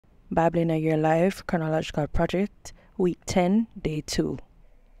Bible in a Year Live, Chronological Project, Week 10, Day 2,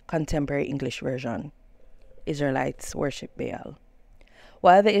 Contemporary English Version. Israelites worship Baal.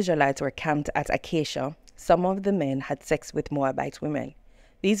 While the Israelites were camped at Acacia, some of the men had sex with Moabite women.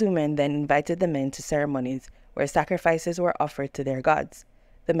 These women then invited the men to ceremonies where sacrifices were offered to their gods.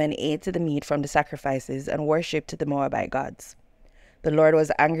 The men ate the meat from the sacrifices and worshipped the Moabite gods. The Lord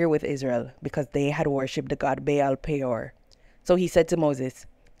was angry with Israel because they had worshipped the god Baal Peor. So he said to Moses,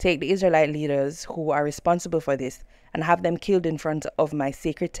 "Take the Israelite leaders who are responsible for this and have them killed in front of my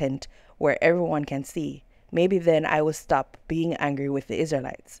sacred tent where everyone can see. Maybe then I will stop being angry with the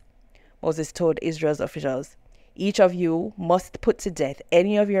Israelites." Moses told Israel's officials, "Each of you must put to death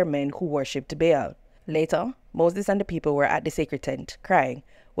any of your men who worshipped Baal." Later, Moses and the people were at the sacred tent, crying,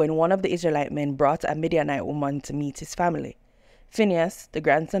 when one of the Israelite men brought a Midianite woman to meet his family. Phinehas, the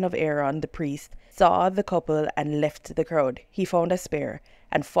grandson of Aaron the priest, saw the couple and left the crowd. He found a spear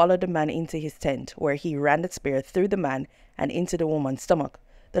and followed the man into his tent, where he ran the spear through the man and into the woman's stomach.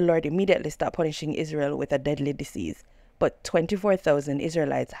 The Lord immediately stopped punishing Israel with a deadly disease, but 24,000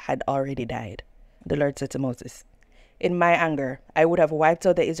 Israelites had already died. The Lord said to Moses, "In my anger, I would have wiped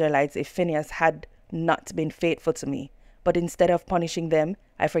out the Israelites if Phinehas had not been faithful to me, but instead of punishing them,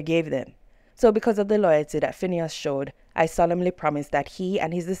 I forgave them. So because of the loyalty that Phinehas showed, I solemnly promise that he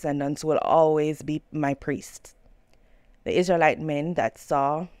and his descendants will always be my priests." The Israelite man that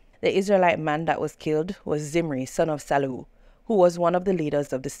was killed was Zimri, son of Salu, who was one of the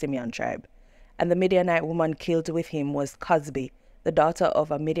leaders of the Simeon tribe. And the Midianite woman killed with him was Cosbi, the daughter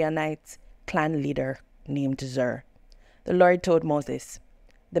of a Midianite clan leader named Zur. The Lord told Moses,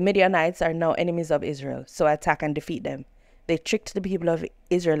 "The Midianites are now enemies of Israel, so attack and defeat them. They tricked the people of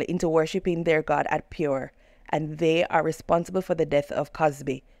Israel into worshipping their God at Peor, and they are responsible for the death of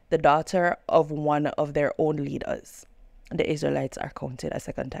Cosbi, the daughter of one of their own leaders." The Israelites are counted a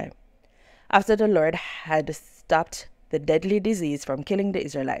second time. After the Lord had stopped the deadly disease from killing the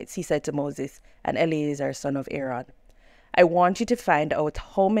Israelites, he said to Moses and Eleazar, son of Aaron, "I want you to find out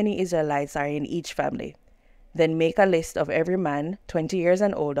how many Israelites are in each family. Then make a list of every man 20 years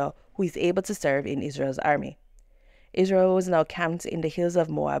and older who is able to serve in Israel's army." Israel was now camped in the hills of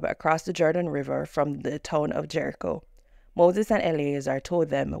Moab across the Jordan River from the town of Jericho. Moses and Eleazar told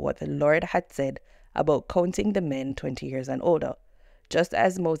them what the Lord had said about counting the men 20 years and older, just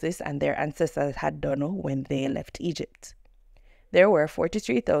as Moses and their ancestors had done when they left Egypt. There were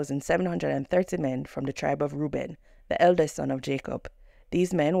 43,730 men from the tribe of Reuben, the eldest son of Jacob.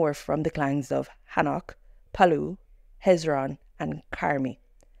 These men were from the clans of Hanok, Palu, Hezron, and Carmi.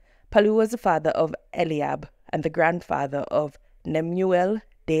 Palu was the father of Eliab and the grandfather of Nemuel,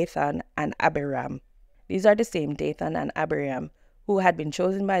 Dathan, and Abiram. These are the same Dathan and Abiram who had been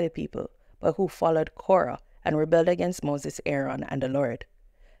chosen by the people, but who followed Korah and rebelled against Moses, Aaron, and the Lord.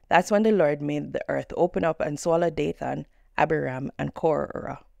 That's when the Lord made the earth open up and swallow Dathan, Abiram, and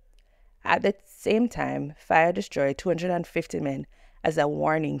Korah. At the same time, fire destroyed 250 men as a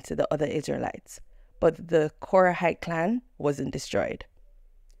warning to the other Israelites, but the Korahite clan wasn't destroyed.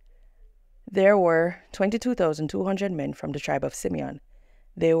 There were 22,200 men from the tribe of Simeon.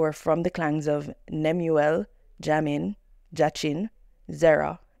 They were from the clans of Nemuel, Jamin, Jachin,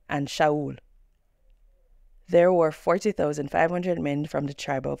 Zerah, and Shaul. There were 40,500 men from the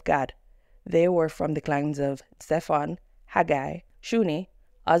tribe of Gad. They were from the clans of Zephon, Haggai, Shuni,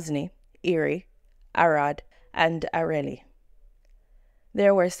 Ozni, Eri, Arad, and Areli.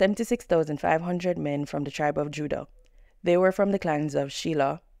 There were 76,500 men from the tribe of Judah. They were from the clans of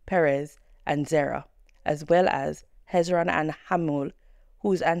Shelah, Perez, and Zerah, as well as Hezron and Hamul,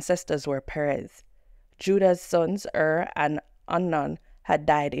 whose ancestors were Perez. Judah's sons and Amnon had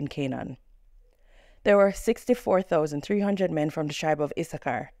died in Canaan. There were 64,300 men from the tribe of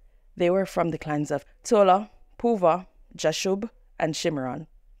Issachar. They were from the clans of Tola, Puvah, Jashub, and Shimron.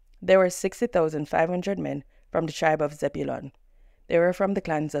 There were 60,500 men from the tribe of Zebulun. They were from the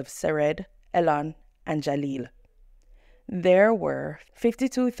clans of Sered, Elon, and Jalil. There were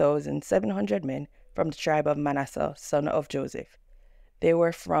 52,700 men from the tribe of Manasseh, son of Joseph. They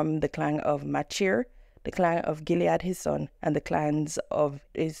were from the clan of Machir, the clan of Gilead his son, and the clans of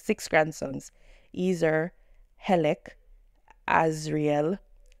his 6 grandsons, Ezer, Helek, Azriel,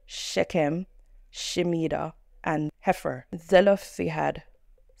 Shechem, Shemida, and Hefer. Zelophehad,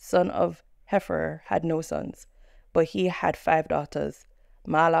 son of Hefer, had no sons, but he had 5 daughters,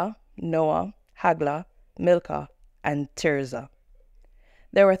 Mala, Noah, Hagla, Milcah, and Tirzah.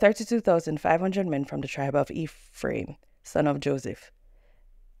 There were 32,500 men from the tribe of Ephraim, son of Joseph.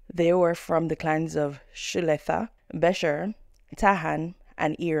 They were from the clans of Shuletha, Besher, Tahan,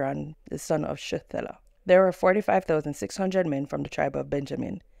 and Eran, the son of Shuthelah. There were 45,600 men from the tribe of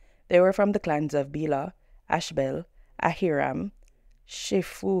Benjamin. They were from the clans of Bela, Ashbel, Ahiram,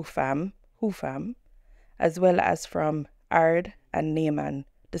 Hufam, as well as from Ard and Naaman,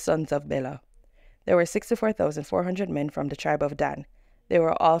 the sons of Bela. There were 64,400 men from the tribe of Dan. They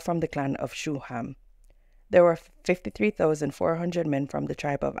were all from the clan of Shuham. There were 53,400 men from the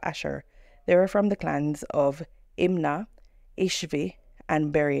tribe of Asher. They were from the clans of Imnah, Ishvi,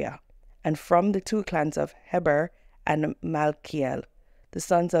 and Beriah, and from the two clans of Heber and Malkiel, the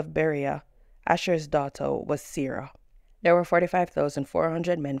sons of Beriah. Asher's daughter was Serah. There were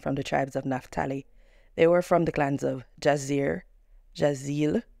 45,400 men from the tribes of Naphtali. They were from the clans of Jazir,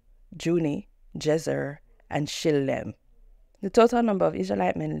 Jazeel, Juni, Jezer, and Shillem. The total number of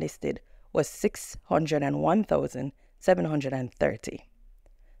Israelite men listed was 601,730.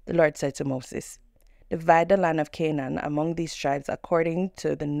 The Lord said to Moses, "Divide the land of Canaan among these tribes according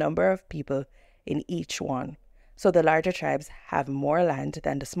to the number of people in each one. So the larger tribes have more land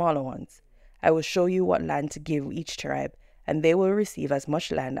than the smaller ones. I will show you what land to give each tribe, and they will receive as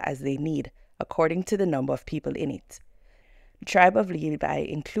much land as they need, according to the number of people in it." The tribe of Levi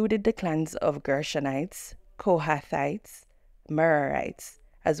included the clans of Gershonites, Kohathites, Merarites,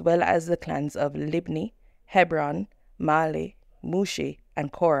 as well as the clans of Libni, Hebron, Mali, Mushi,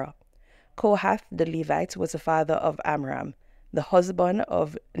 and Korah. Kohath the Levite was the father of Amram, the husband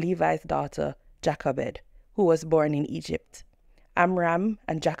of Levi's daughter Jochebed, who was born in Egypt. Amram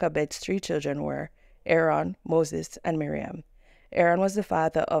and Jochebed's three children were Aaron, Moses, and Miriam. Aaron was the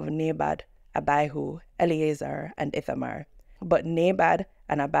father of Nabad, Abihu, Eleazar, and Ithamar. But Nabad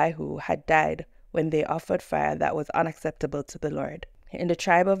and Abihu had died when they offered fire that was unacceptable to the Lord. In the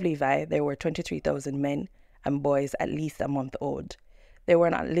tribe of Levi, there were 23,000 men and boys at least a month old. They were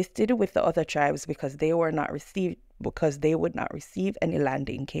not listed with the other tribes because they would not receive any land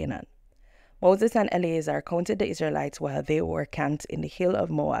in Canaan. Moses and Eleazar counted the Israelites while they were camped in the hill of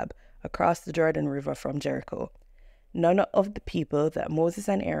Moab, across the Jordan River from Jericho. None of the people that Moses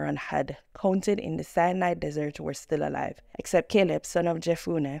and Aaron had counted in the Sinai desert were still alive, except Caleb, son of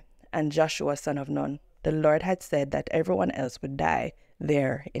Jephunneh, and Joshua, son of Nun. The Lord had said that everyone else would die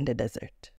there in the desert.